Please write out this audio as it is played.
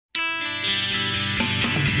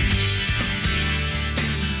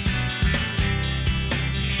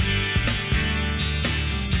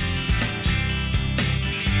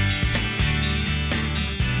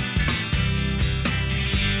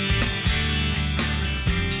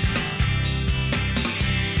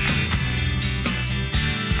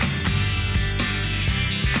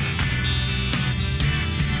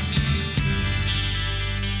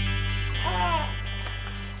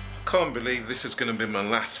can't believe this is going to be my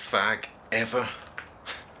last fag ever.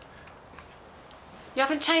 You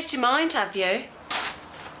haven't changed your mind, have you?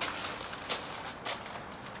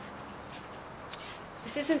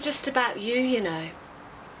 This isn't just about you, you know.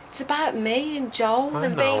 It's about me and Joel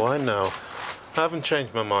and being... I know. I haven't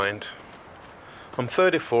changed my mind. I'm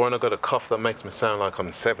 34 and I've got a cough that makes me sound like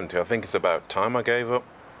I'm 70. I think it's about time I gave up.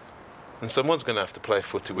 And someone's going to have to play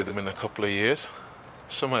footy with him in a couple of years.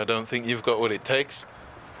 Somehow I don't think you've got what it takes.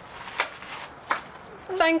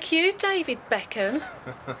 Thank you, David Beckham.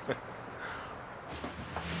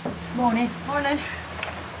 Morning. Morning.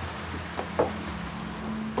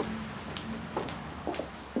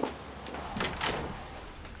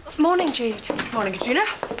 Morning, Jude. Morning, Katrina.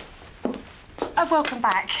 Welcome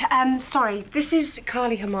back. Sorry, this is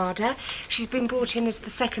Carly Hamada. She's been brought in as the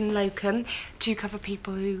second locum to cover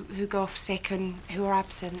people who go off sick and who are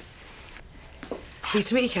absent. Pleased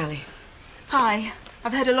to meet you, Callie. Hi.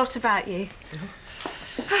 I've heard a lot about you.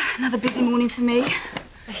 Another busy morning for me. Yeah.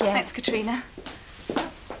 Thanks, Katrina.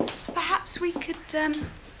 Perhaps we could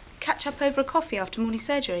catch up over a coffee after morning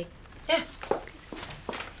surgery. Yeah.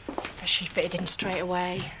 She fitted in straight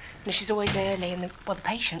away. And she's always early, and the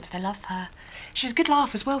patients, they love her. She's a good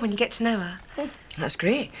laugh as well when you get to know her. That's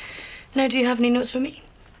great. Now, do you have any notes for me?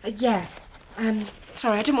 Yeah.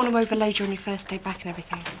 Sorry, I didn't want to overload you on your first day back and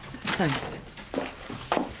everything. Thanks.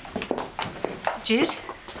 Jude,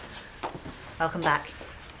 welcome back.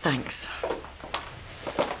 Thanks.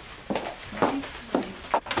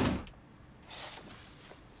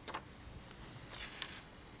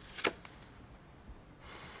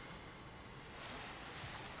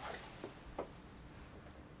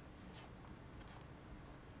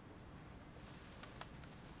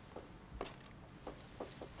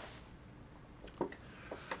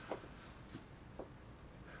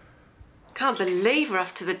 Can't believe we're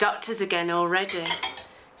off to the doctors again already.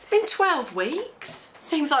 It's been 12 weeks.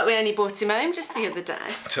 Seems like we only brought him home just the other day.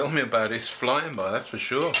 Tell me about it. It's flying by, that's for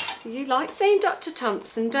sure. You like seeing Dr.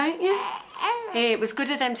 Thompson, don't you? Hey, it was good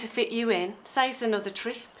of them to fit you in. Saves another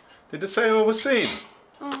trip. Did they say who I was seeing?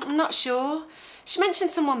 Oh, I'm not sure. She mentioned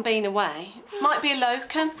someone being away. Might be a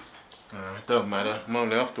locum. It don't matter. I'm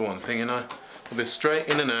only after one thing, and I'll be straight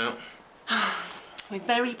in and out. We're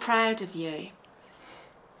very proud of you.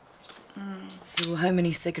 So how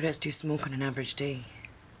many cigarettes do you smoke on an average day?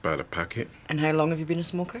 About a packet. And how long have you been a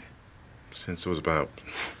smoker? Since I was about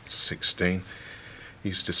 16.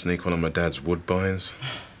 Used to sneak one of my dad's woodbines.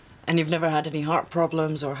 And you've never had any heart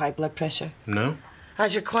problems or high blood pressure? No.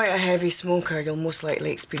 As you're quite a heavy smoker, you'll most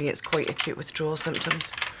likely experience quite acute withdrawal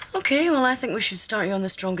symptoms. OK, well, I think we should start you on the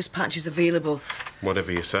strongest patches available.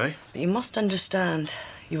 Whatever you say. But you must understand,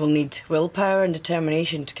 you will need willpower and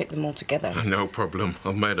determination to keep them all together. No problem.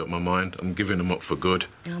 I've made up my mind. I'm giving them up for good.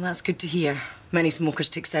 Well, that's good to hear. Many smokers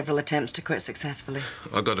take several attempts to quit successfully.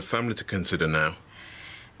 I've got a family to consider now.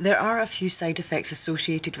 There are a few side effects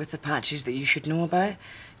associated with the patches that you should know about.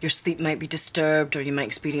 Your sleep might be disturbed or you might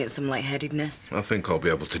experience some lightheadedness. I think I'll be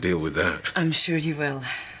able to deal with that. I'm sure you will.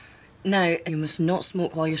 Now, you must not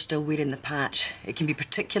smoke while you're still wearing the patch. It can be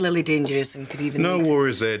particularly dangerous and could even No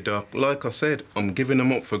worries there, Doc. Like I said, I'm giving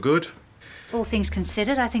them up for good. All things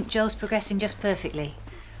considered, I think Joel's progressing just perfectly.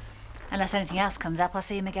 Unless anything else comes up, I'll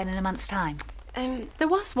see him again in a month's time. There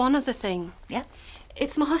was one other thing. Yeah?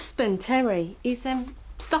 It's my husband, Terry. He's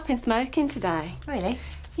stopping smoking today. Really?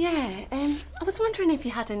 Yeah, I was wondering if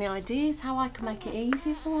you had any ideas how I could make it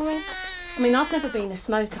easier for him. I mean, I've never been a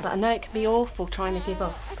smoker, but I know it can be awful trying to give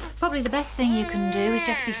up. Probably the best thing you can do is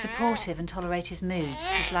just be supportive and tolerate his moods.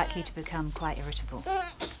 He's likely to become quite irritable.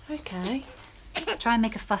 OK. Try and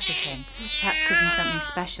make a fuss of him. Perhaps cook him something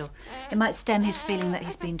special. It might stem his feeling that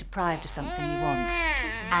he's been deprived of something he wants.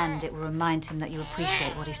 And it will remind him that you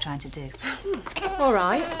appreciate what he's trying to do. All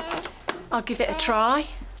right. I'll give it a try.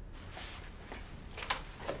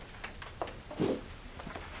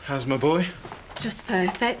 How's my boy? Just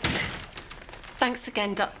perfect. Thanks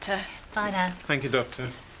again, Doctor. Bye now. Thank you, Doctor.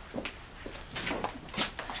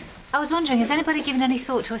 I was wondering, has anybody given any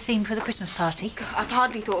thought to a theme for the Christmas party? I've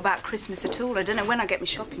hardly thought about Christmas at all. I don't know when I get my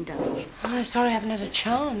shopping done. Oh, sorry, I haven't had a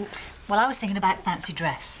chance. Well, I was thinking about fancy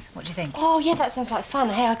dress. What do you think? Oh, yeah, that sounds like fun.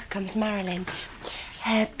 Hey, I could come as Marilyn.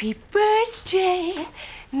 Happy birthday,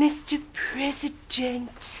 Mr.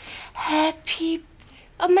 President. Happy...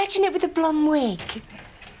 Imagine it with a blonde wig.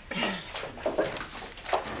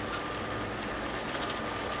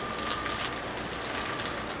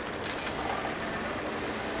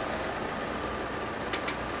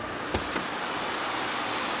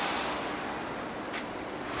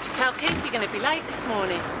 Tell Keith you're going to be late this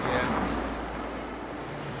morning. Yeah.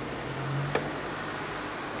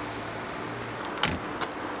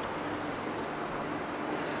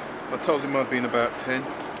 I told him I'd be in about 10,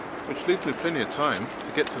 which leaves me plenty of time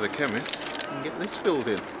to get to the chemist and get this filled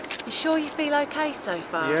in. You sure you feel okay so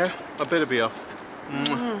far? Yeah, I better be off.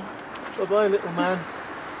 Bye-bye, little man.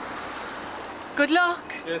 Good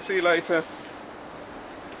luck. Yeah, see you later.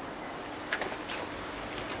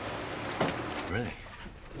 Really?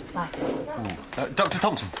 Bye. Dr.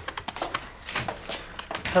 Thompson.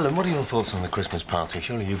 Helen, what are your thoughts on the Christmas party?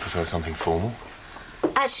 Surely you prefer something formal?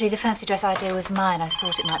 Actually, the fancy dress idea was mine. I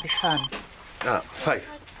thought it might be fun. Ah, Faith.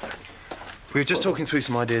 We were just talking through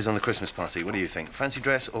some ideas on the Christmas party. What do you think? Fancy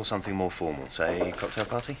dress or something more formal? Say, cocktail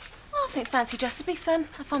party? I think fancy dress would be fun.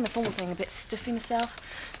 I find the formal thing a bit stuffy myself.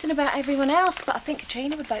 Don't know about everyone else, but I think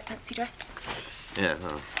Katrina would vote fancy dress. Yeah,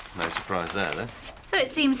 well, no surprise there, then. So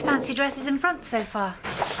it seems fancy dress is in front so far.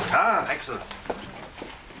 Ah, excellent.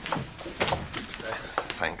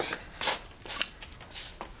 Thanks.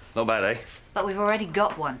 Not bad, eh? But we've already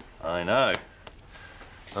got one. I know.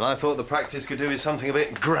 And I thought the practice could do with something a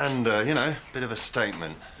bit grander, you know, a bit of a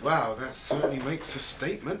statement. Wow, that certainly makes a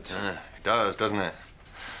statement. It does, doesn't it?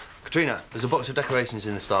 Katrina, there's a box of decorations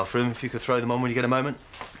in the staff room. If you could throw them on when you get a moment.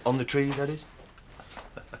 On the tree, that is.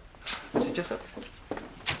 Sit just up.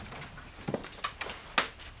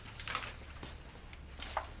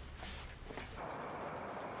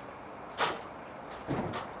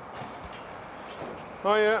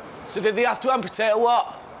 Oh, yeah. So did they have to amputate or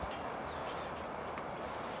what?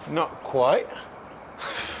 Not quite.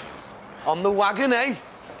 On the wagon, eh?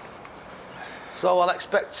 So I'll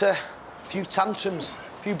expect a few tantrums,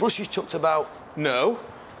 a few brushes chucked about. No.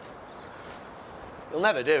 You'll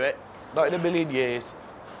never do it. Not in a million years.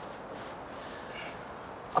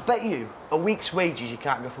 I bet you a week's wages you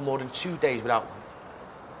can't go for more than 2 days without one.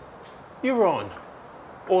 You're on.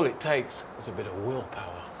 All it takes is a bit of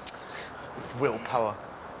willpower. Willpower.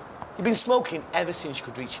 You've been smoking ever since you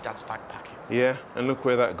could reach your dad's backpack. Yeah, and look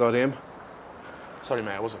where that got him. Sorry,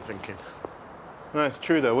 mate, I wasn't thinking. No, it's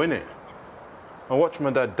true though, isn't it? I watched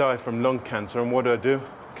my dad die from lung cancer, and what do?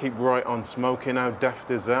 Keep right on smoking. How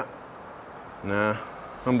daft is that? Nah,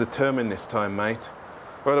 I'm determined this time, mate.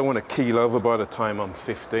 I don't want to keel over by the time I'm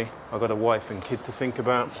 50. I've got a wife and kid to think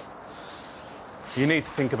about. You need to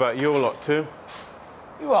think about your lot too.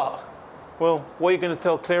 You what? Well, what are you going to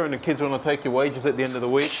tell Claire and the kids when I take your wages at the end of the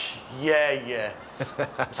week? Yeah.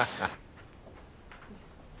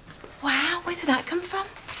 Wow, where did that come from?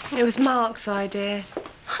 It was Mark's idea.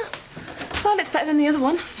 Well, it's better than the other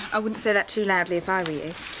one. I wouldn't say that too loudly if I were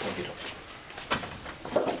you.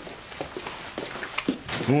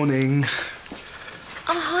 Morning.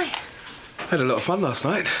 Oh, hi. Had a lot of fun last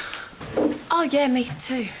night. Oh, yeah, me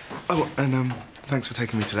too. Oh, and thanks for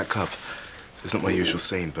taking me to that club. It's not my usual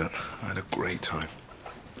scene, but I had a great time.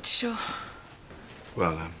 Sure.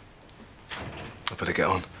 Well, I better get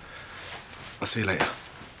on. I'll see you later.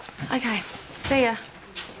 OK, see ya.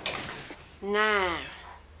 Now,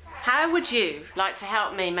 how would you like to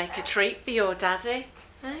help me make a treat for your daddy,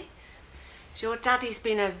 eh? Your daddy's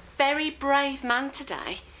been a very brave man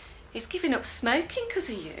today. He's given up smoking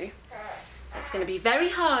because of you. It's going to be very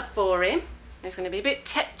hard for him. He's going to be a bit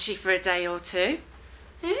tetchy for a day or two.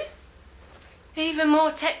 Eh? Even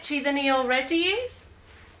more tetchy than he already is.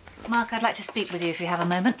 Mark, I'd like to speak with you if you have a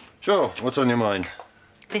moment. Sure. What's on your mind?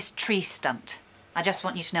 This tree stunt. I just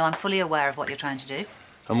want you to know I'm fully aware of what you're trying to do.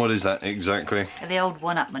 And what is that exactly? The old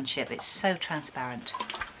one-upmanship. It's so transparent.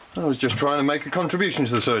 I was just trying to make a contribution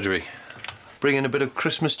to the surgery. Bring in a bit of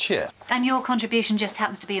Christmas cheer. And your contribution just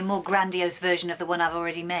happens to be a more grandiose version of the one I've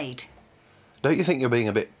already made. Don't you think you're being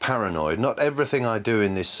a bit paranoid? Not everything I do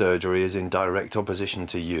in this surgery is in direct opposition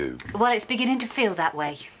to you. Well, it's beginning to feel that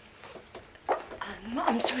way.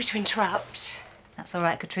 I'm sorry to interrupt. That's all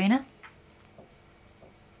right, Katrina.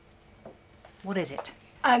 What is it?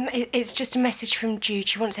 It's just a message from Jude.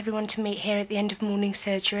 She wants everyone to meet here at the end of morning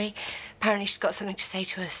surgery. Apparently she's got something to say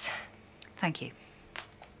to us. Thank you.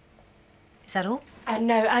 Is that all?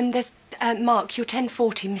 No, there's Mark, your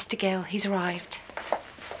 1040, Mr. Gill. He's arrived.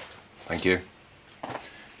 Thank you.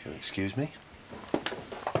 If you'll excuse me.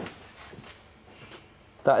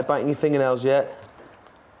 Started biting your fingernails yet?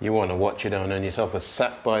 You want to watch it and earn yourself a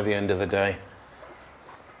sack by the end of the day.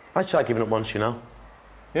 I tried giving up once, you know.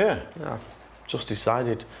 Yeah. Yeah, just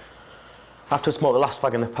decided. After I smoked the last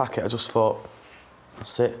fag in the packet, I just thought,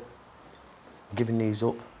 that's it. I'm giving these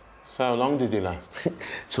up. So how long did you last?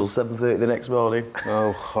 Till 7:30 the next morning.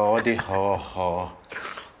 Oh, hardy ha.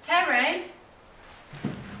 Terry?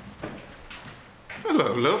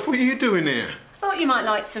 Hello, love. What are you doing here? Thought you might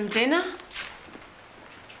like some dinner.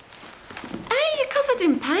 Hey, you're covered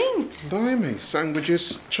in paint. Blimey,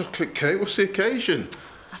 sandwiches, chocolate cake. What's the occasion?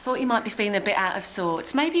 I thought you might be feeling a bit out of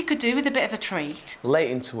sorts. Maybe you could do with a bit of a treat. Late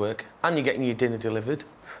into work, and you're getting your dinner delivered.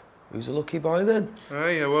 Who's a lucky boy then?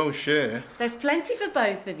 Hey, I won't share. There's plenty for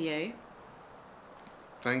both of you.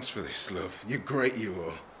 Thanks for this, love. You're great, you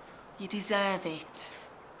are. You deserve it.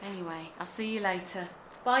 Anyway, I'll see you later.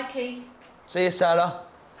 Bye, Keith. See you, Sarah.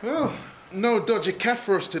 Oh, no dodgy cat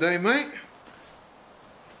for us today, mate.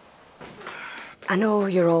 I know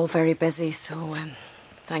you're all very busy, so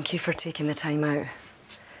thank you for taking the time out.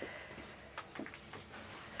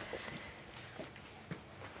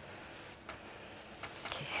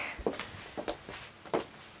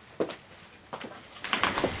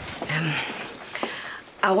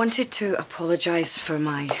 I wanted to apologise for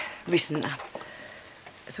my recent...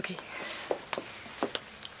 It's okay.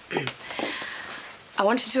 I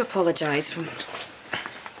wanted to apologise for...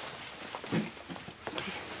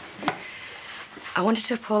 I wanted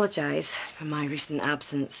to apologise for my recent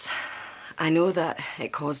absence. I know that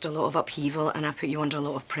it caused a lot of upheaval and I put you under a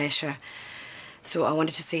lot of pressure. So I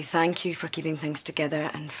wanted to say thank you for keeping things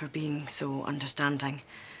together and for being so understanding.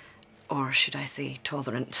 Or should I say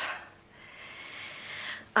tolerant.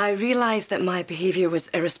 I realised that my behaviour was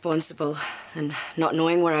irresponsible and not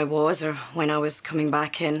knowing where I was or when I was coming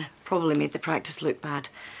back in probably made the practice look bad.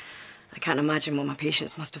 I can't imagine what my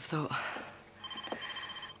patients must have thought.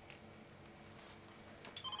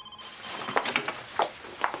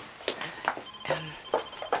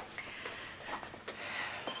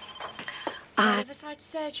 Riverside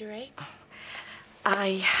surgery?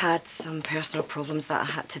 I had some personal problems that I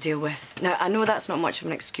had to deal with. Now, I know that's not much of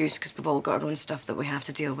an excuse because we've all got our own stuff that we have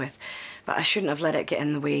to deal with, but I shouldn't have let it get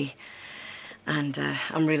in the way. And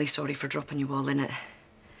I'm really sorry for dropping you all in it.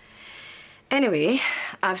 Anyway,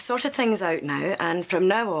 I've sorted things out now, and from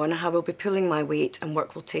now on, I will be pulling my weight and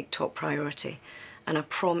work will take top priority. And I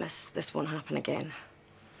promise this won't happen again.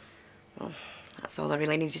 Well, that's all I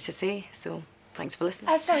really needed to say, so thanks for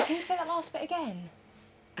listening. Sorry, can you say that last bit again?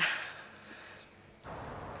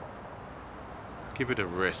 Give it a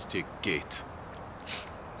rest, you git.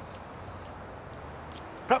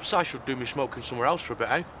 Perhaps I should do me smoking somewhere else for a bit,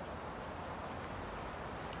 eh?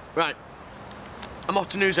 Right. I'm off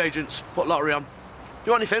to newsagents. Put lottery on.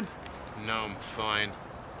 You want anything? No, I'm fine.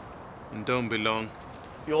 And don't be long.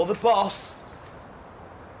 You're the boss.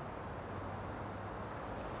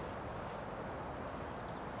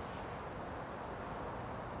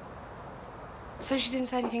 So she didn't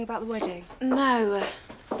say anything about the wedding? No.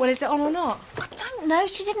 Well, is it on or not? I don't know.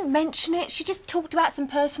 She didn't mention it. She just talked about some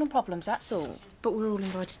personal problems, that's all. But we're all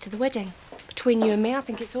invited to the wedding. Between you and me, I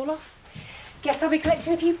think it's all off. Guess I'll be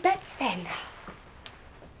collecting a few bets then.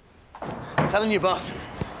 I'm telling you, boss,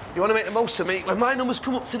 you want to make the most of me? When my numbers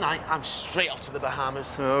come up tonight, I'm straight off to the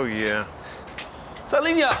Bahamas. Oh, yeah.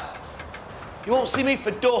 Telling you, you won't see me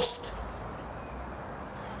for dust.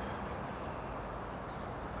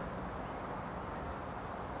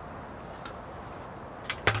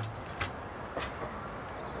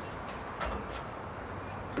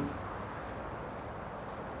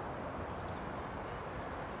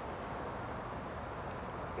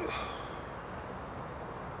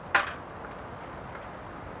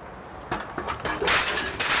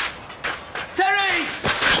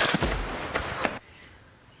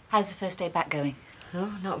 How's the first day back going?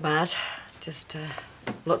 Oh, not bad. Just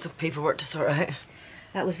lots of paperwork to sort out.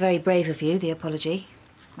 That was very brave of you, the apology.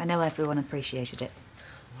 I know everyone appreciated it.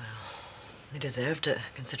 Well, they deserved it,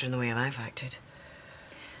 considering the way I've acted.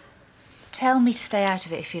 Tell me to stay out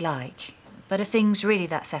of it if you like. But are things really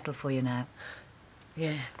that settled for you now?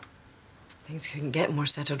 Yeah. Things couldn't get more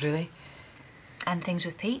settled, really. And things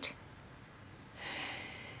with Pete?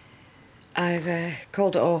 I've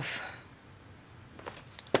called it off.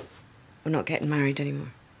 We're not getting married anymore.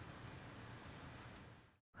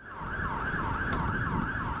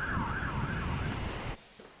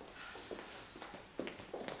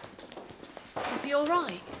 Is he all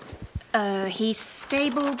right? He's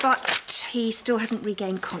stable, but he still hasn't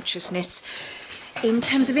regained consciousness. In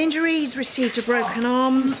terms of injury, he's received a broken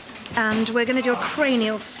arm, and we're going to do a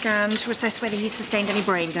cranial scan to assess whether he's sustained any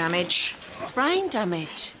brain damage. Brain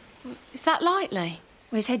damage? Is that likely?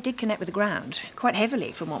 Well, his head did connect with the ground, quite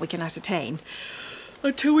heavily from what we can ascertain.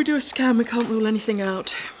 Until we do a scan, we can't rule anything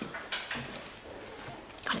out.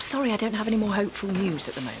 I'm sorry I don't have any more hopeful news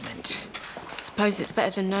at the moment. I suppose it's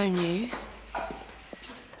better than no news.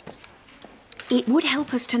 It would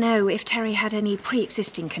help us to know if Terry had any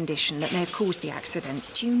pre-existing condition that may have caused the accident.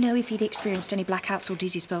 Do you know if he'd experienced any blackouts or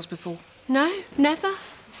dizzy spells before? No, never.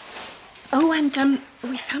 Oh, and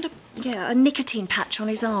we found a nicotine patch on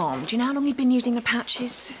his arm. Do you know how long he'd been using the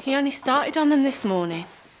patches? He only started on them this morning.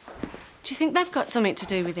 Do you think they've got something to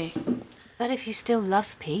do with it? But if you still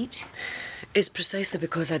love Pete... It's precisely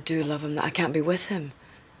because I do love him that I can't be with him.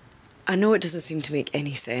 I know it doesn't seem to make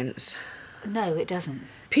any sense. No, it doesn't.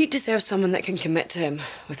 Pete deserves someone that can commit to him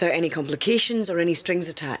without any complications or any strings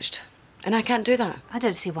attached. And I can't do that. I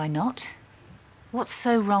don't see why not. What's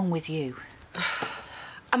so wrong with you?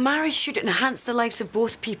 A marriage should enhance the lives of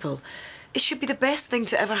both people. It should be the best thing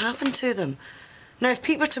to ever happen to them. Now, if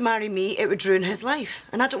Pete were to marry me, it would ruin his life,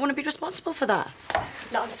 and I don't want to be responsible for that.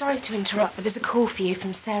 Look, I'm sorry to interrupt, but there's a call for you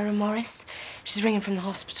from Sarah Morris. She's ringing from the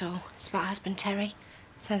hospital. It's about her husband, Terry.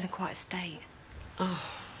 Sounds in quite a state. Oh,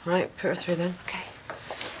 right. Put her through then. OK.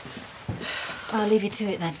 I'll leave you to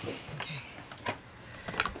it then. OK.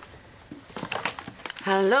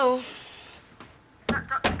 Hello? Is that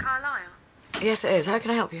Dr. Carlyle? Yes, it is. How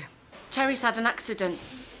can I help you? Terry's had an accident.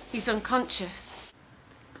 He's unconscious.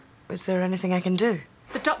 Is there anything I can do?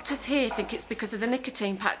 The doctors here think it's because of the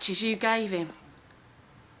nicotine patches you gave him.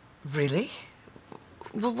 Really?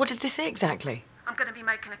 Well, what did they say exactly? I'm going to be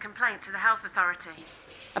making a complaint to the health authority.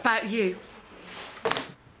 About you.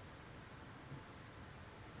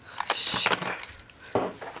 Shit.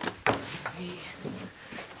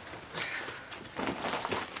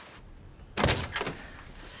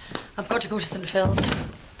 I've got to go to St Phil's.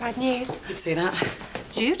 Bad news. You'd say that.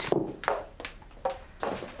 Jude?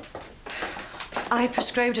 I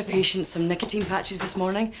prescribed a patient some nicotine patches this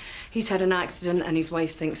morning. He's had an accident and his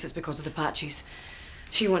wife thinks it's because of the patches.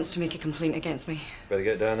 She wants to make a complaint against me. Better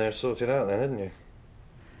get down there and sort it out then, hadn't you?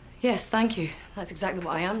 Yes, thank you. That's exactly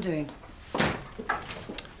what I am doing.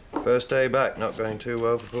 First day back, not going too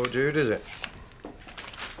well for poor Jude, is it?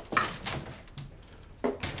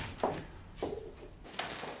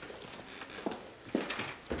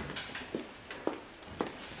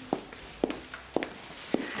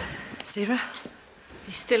 Sarah?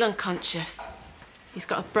 He's still unconscious. He's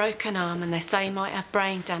got a broken arm and they say he might have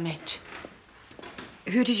brain damage.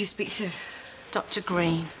 Who did you speak to? Dr.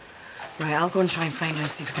 Green. Right, I'll go and try and find her and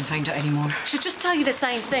see if we can find out any more. She'll just tell you the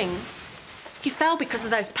same thing. He fell because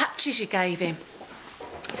of those patches you gave him.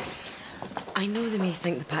 I know they may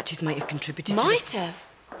think the patches might have contributed to... Might have?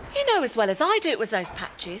 You know as well as I do it was those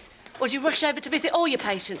patches. Or do you rush over to visit all your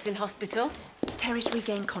patients in hospital? Terry's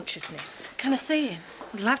regained consciousness. Can I see him?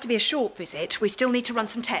 It'll have to be a short visit. We still need to run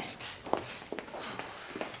some tests.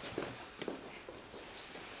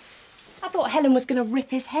 I thought Helen was going to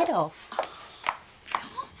rip his head off.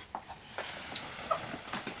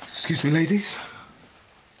 Excuse me, ladies.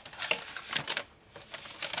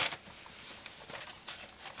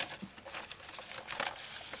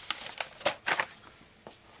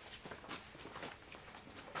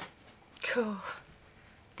 Cool.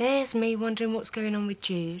 There's me wondering what's going on with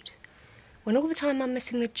Jude, when all the time I'm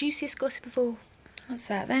missing the juiciest gossip of all. What's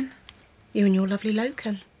that then? You and your lovely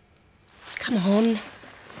locum. Come on.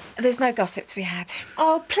 There's no gossip to be had.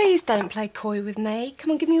 Oh, please don't play coy with me.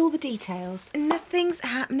 Come on, give me all the details. Nothing's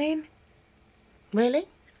happening. Really?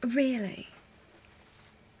 Really?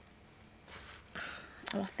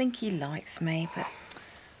 Oh, I think he likes me, but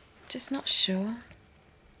just not sure.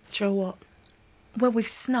 Sure what? Well, we've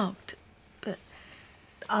snogged, but...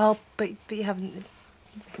 Oh, but you haven't...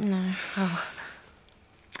 No. Oh.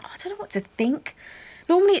 I don't know what to think.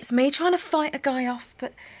 Normally it's me trying to fight a guy off,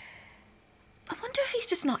 but... I wonder if he's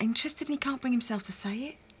just not interested and he can't bring himself to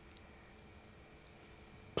say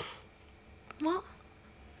it. What?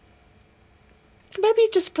 Maybe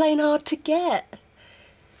he's just plain hard to get.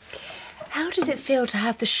 How does it feel to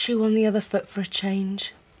have the shoe on the other foot for a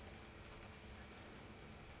change?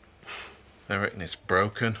 I reckon it's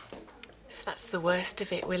broken. If that's the worst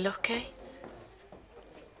of it, we're lucky.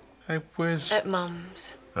 Hey, where's... At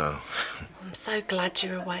Mum's. Oh. I'm so glad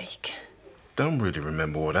you're awake. Don't really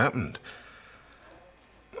remember what happened.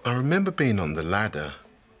 I remember being on the ladder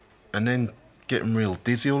and then getting real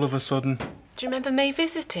dizzy all of a sudden. Do you remember me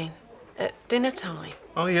visiting at dinner time?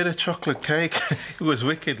 Oh, yeah, the chocolate cake. It was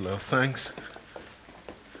wicked, love, thanks.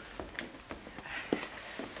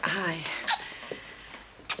 Hi.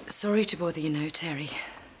 Sorry to bother you now, Terry,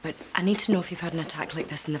 but I need to know if you've had an attack like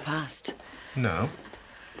this in the past. No.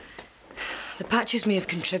 The patches may have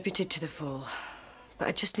contributed to the fall, but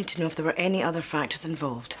I just need to know if there were any other factors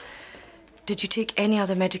involved. Did you take any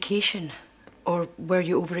other medication, or were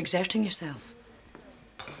you overexerting yourself?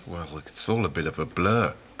 Well, it's all a bit of a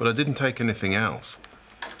blur, but I didn't take anything else.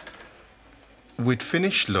 We'd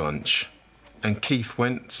finished lunch, and Keith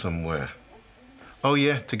went somewhere. Oh,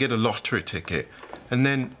 yeah, to get a lottery ticket. And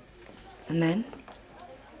then... And then?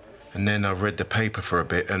 And then I read the paper for a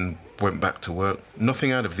bit and went back to work.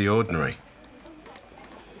 Nothing out of the ordinary.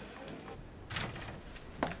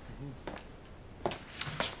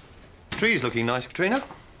 Tree's looking nice, Katrina.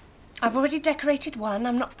 I've already decorated one.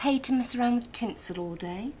 I'm not paid to mess around with tinsel all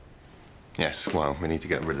day. Yes, well, we need to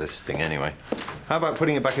get rid of this thing anyway. How about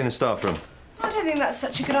putting it back in the staff room? I don't think that's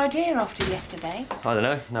such a good idea after yesterday. I don't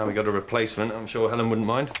know. Now we got a replacement. I'm sure Helen wouldn't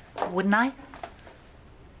mind. Wouldn't I?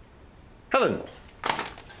 Helen!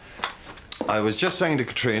 I was just saying to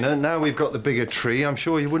Katrina, now we've got the bigger tree, I'm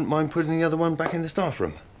sure you wouldn't mind putting the other one back in the staff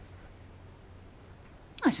room.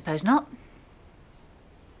 I suppose not.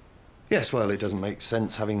 Yes, well, it doesn't make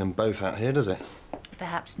sense having them both out here, does it?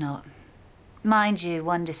 Perhaps not. Mind you,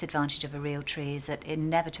 one disadvantage of a real tree is that it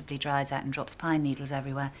inevitably dries out and drops pine needles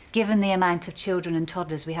everywhere. Given the amount of children and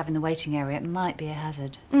toddlers we have in the waiting area, it might be a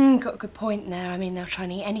hazard. Got a good point there. I mean, they'll try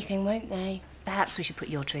and eat anything, won't they? Perhaps we should put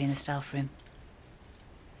your tree in the staff room.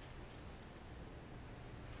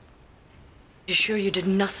 You sure you did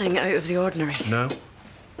nothing out of the ordinary? No.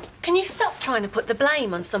 Can you stop trying to put the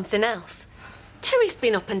blame on something else? Terry's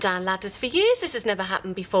been up and down ladders for years. This has never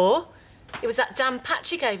happened before. It was that damn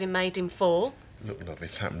patch you gave him made him fall. Look, love,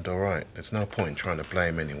 it's happened all right. There's no point in trying to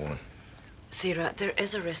blame anyone. Sarah, there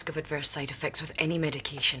is a risk of adverse side effects with any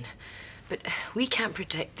medication. But we can't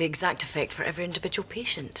predict the exact effect for every individual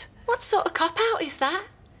patient. What sort of cop-out is that?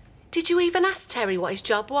 Did you even ask Terry what his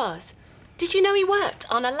job was? Did you know he worked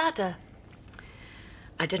on a ladder?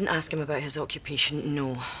 I didn't ask him about his occupation,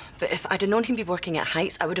 no. But if I'd have known he'd be working at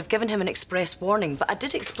heights, I would have given him an express warning. But I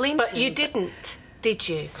did explain to him... But you didn't, did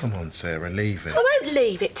you? Come on, Sarah, leave it. I won't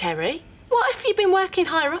leave it, Terry. What if you'd been working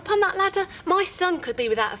higher up on that ladder? My son could be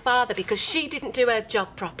without a father because she didn't do her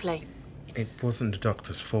job properly. It wasn't the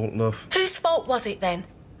doctor's fault, love. Whose fault was it then?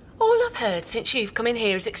 All I've heard since you've come in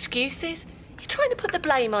here is excuses. You're trying to put the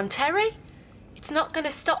blame on Terry. It's not going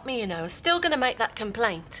to stop me, you know. I'm still going to make that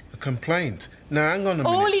complaint. A complaint? Now, hang on a minute.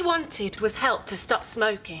 All he wanted was help to stop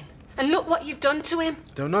smoking. And look what you've done to him.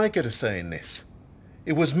 Don't I get a say in this?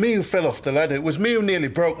 It was me who fell off the ladder. It was me who nearly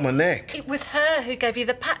broke my neck. It was her who gave you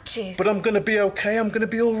the patches. But I'm going to be okay. I'm going to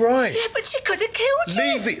be all right. Yeah, but she could have killed you.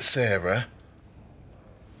 Leave it, Sarah.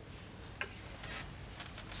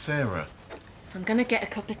 Sarah. I'm going to get a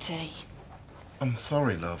cup of tea. I'm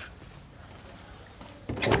sorry, love.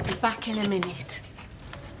 I'll be back in a minute.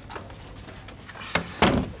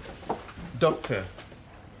 Doctor.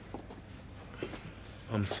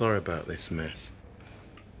 I'm sorry about this mess.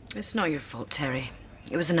 It's not your fault, Terry.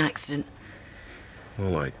 It was an accident. More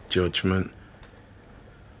like judgment.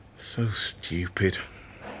 So stupid.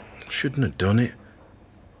 Shouldn't have done it.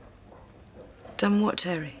 Done what,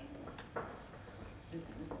 Terry?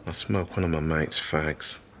 I smoked one of my mate's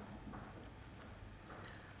fags.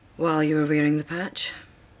 While you were wearing the patch?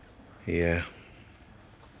 Yeah.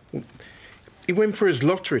 He went for his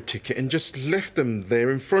lottery ticket and just left them there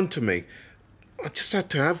in front of me. I just had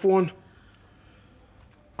to have one.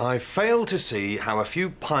 I fail to see how a few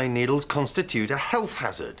pine needles constitute a health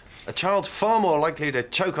hazard. A child's far more likely to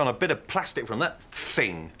choke on a bit of plastic from that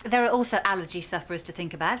thing. There are also allergy sufferers to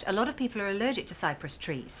think about. A lot of people are allergic to cypress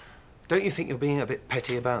trees. Don't you think you're being a bit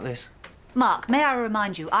petty about this? Mark, may I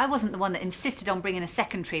remind you, I wasn't the one that insisted on bringing a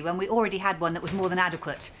second tree when we already had one that was more than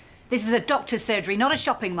adequate. This is a doctor's surgery, not a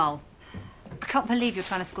shopping mall. I can't believe you're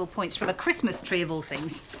trying to score points from a Christmas tree of all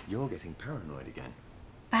things. You're getting paranoid again.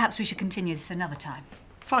 Perhaps we should continue this another time.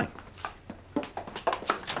 Fine.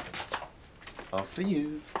 After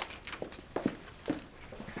you.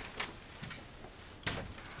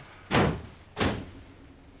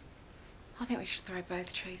 I think we should throw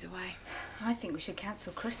both trees away. I think we should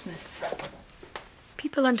cancel Christmas.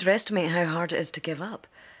 People underestimate how hard it is to give up.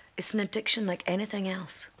 It's an addiction like anything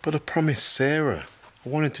else. But I promised Sarah. I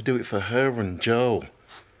wanted to do it for her and Joel.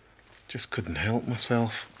 Just couldn't help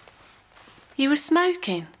myself. You were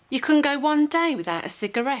smoking? You couldn't go one day without a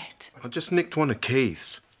cigarette? I just nicked one of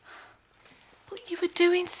Keith's. But you were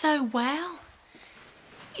doing so well.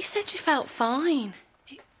 You said you felt fine.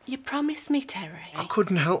 You promised me, Terry. I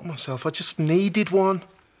couldn't help myself. I just needed one.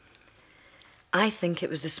 I think it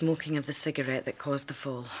was the smoking of the cigarette that caused the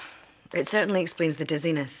fall. It certainly explains the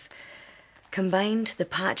dizziness. Combined, the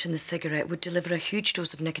patch and the cigarette would deliver a huge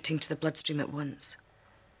dose of nicotine to the bloodstream at once.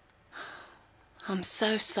 I'm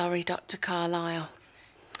so sorry, Dr. Carlyle.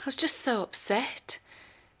 I was just so upset.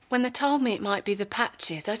 When they told me it might be the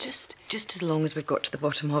patches, Just as long as we've got to the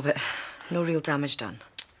bottom of it. No real damage done.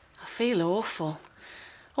 I feel awful.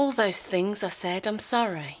 All those things I said, I'm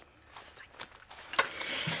sorry. That's fine.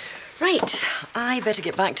 Right, I better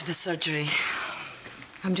get back to the surgery.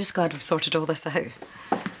 I'm just glad we've sorted all this out.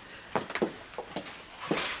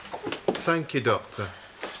 Thank you, Doctor.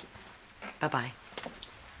 Bye-bye.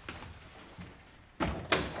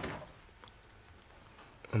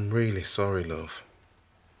 I'm really sorry, love.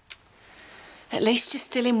 At least you're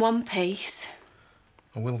still in one piece.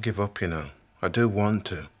 I will give up, you know. I do want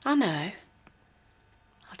to. I know.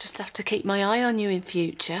 I'll just have to keep my eye on you in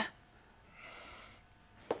future.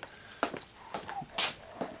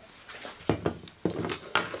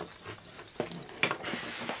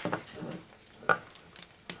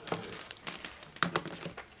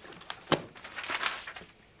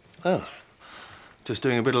 Oh, just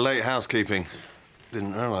doing a bit of late housekeeping.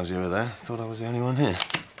 Didn't realise you were there. Thought I was the only one here.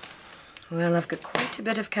 Well, I've got quite a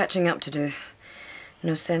bit of catching up to do.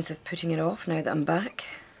 No sense of putting it off now that I'm back.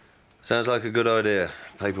 Sounds like a good idea.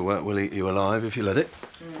 Paperwork will eat you alive if you let it.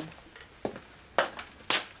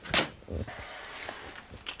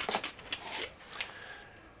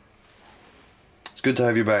 It's good to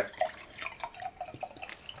have you back.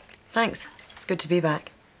 Thanks. It's good to be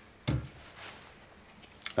back.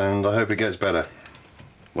 And I hope it gets better.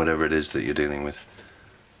 Whatever it is that you're dealing with.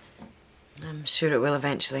 I'm sure it will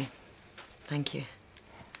eventually. Thank you.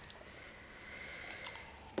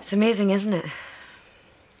 It's amazing, isn't it?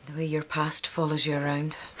 The way your past follows you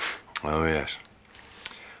around. Oh, yes.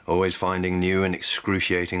 Always finding new and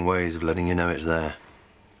excruciating ways of letting you know it's there.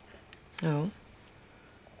 Oh?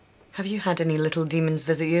 Have you had any little demons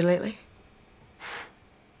visit you lately?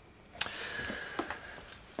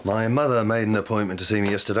 My mother made an appointment to see me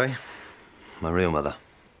yesterday. My real mother.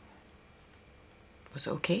 Was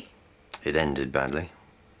it okay? It ended badly.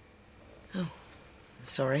 Oh, I'm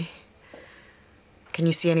sorry. Can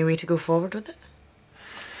you see any way to go forward with it?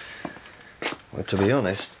 Well, to be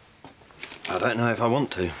honest, I don't know if I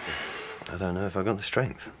want to. I don't know if I've got the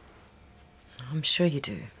strength. I'm sure you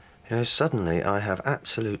do. You know, suddenly I have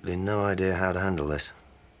absolutely no idea how to handle this.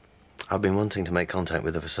 I've been wanting to make contact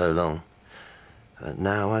with her for so long.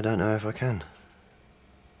 Now I don't know if I can.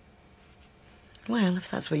 Well, if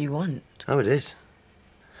that's what you want. Oh, it is.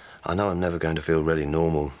 I know I'm never going to feel really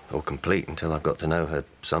normal or complete until I've got to know her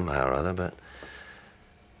somehow or other, but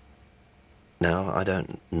now I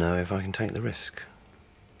don't know if I can take the risk.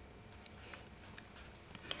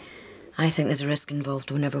 I think there's a risk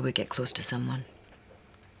involved whenever we get close to someone.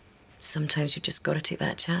 Sometimes you just got to take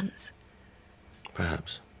that chance.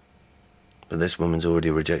 Perhaps. But this woman's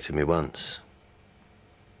already rejected me once.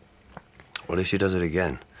 What if she does it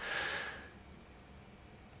again?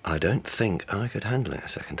 I don't think I could handle it a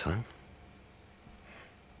second time.